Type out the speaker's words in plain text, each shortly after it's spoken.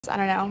I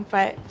don't know,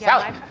 but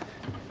yeah.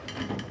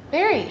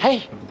 Barry.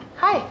 Hey.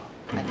 Hi.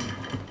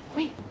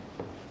 Wait,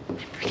 I'm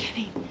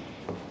forgetting.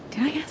 Did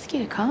I ask you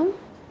to come?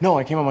 No,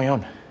 I came on my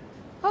own.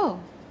 Oh.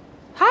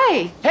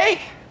 Hi. Hey!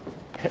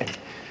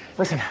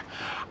 Listen,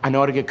 I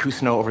know how to get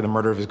Kusno over the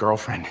murder of his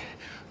girlfriend.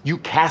 You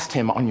cast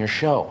him on your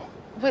show.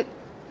 What?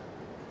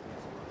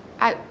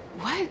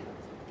 What?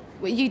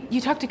 Wait,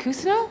 you talked to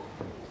Kusno?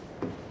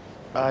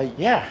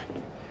 Yeah.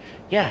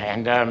 Yeah,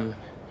 and,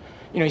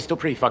 you know, he's still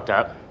pretty fucked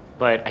up.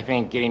 But I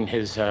think getting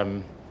his,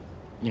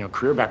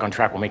 career back on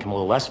track will make him a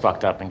little less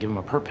fucked up and give him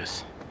a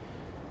purpose.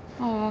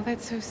 Oh,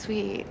 that's so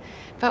sweet.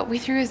 But we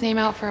threw his name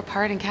out for a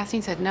part and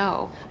casting said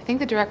no. I think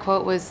the direct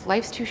quote was,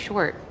 "Life's too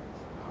short."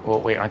 Well,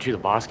 wait, aren't you the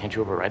boss? Can't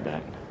you override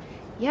that?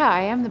 Yeah,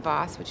 I am the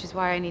boss, which is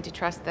why I need to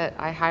trust that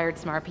I hired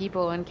smart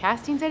people, and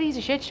casting said he's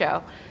a shit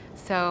show.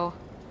 So...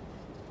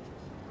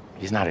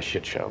 He's not a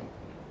shit show.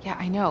 Yeah,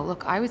 I know.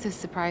 Look, I was as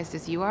surprised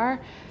as you are,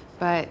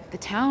 but the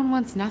town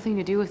wants nothing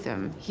to do with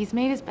him. He's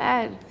made his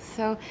bed.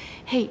 So,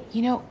 hey,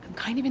 you know, I'm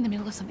kind of in the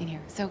middle of something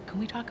here. So can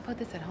we talk about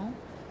this at home?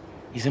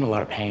 He's in a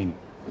lot of pain.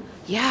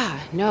 Yeah,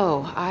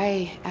 no,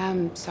 I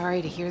am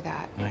sorry to hear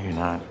that. No, you're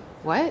not.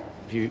 What?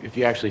 If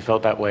you actually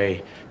felt that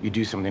way, you'd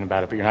do something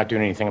about it, but you're not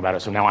doing anything about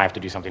it, so now I have to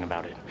do something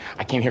about it.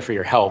 I came here for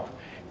your help,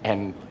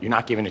 and you're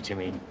not giving it to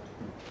me.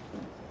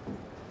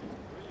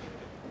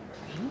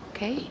 Are you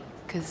okay?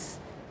 Because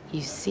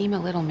you seem a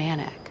little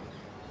manic.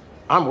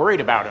 I'm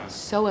worried about him.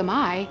 So am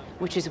I,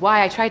 which is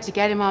why I tried to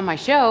get him on my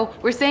show.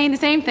 We're saying the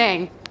same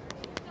thing.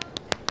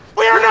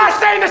 We are not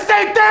saying the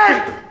same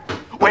thing!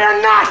 We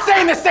are not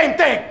saying the same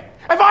thing!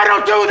 If I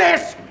don't do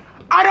this,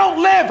 I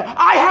don't live!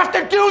 I have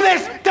to do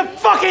this to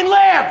fucking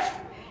live!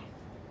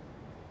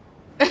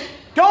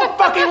 Don't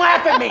fucking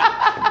laugh at me!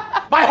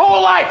 My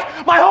whole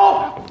life! My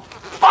whole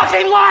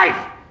fucking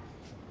life!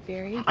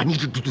 Barry? I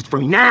need you to do this for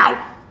me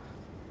now!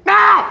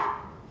 Now!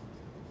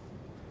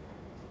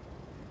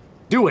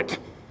 Do it!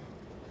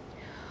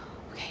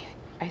 Okay,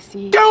 I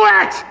see. Do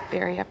it!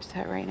 Very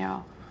upset right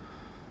now.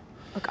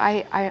 Look,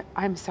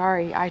 I'm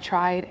sorry. I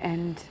tried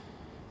and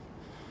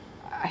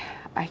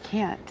I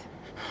can't.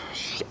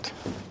 Shit.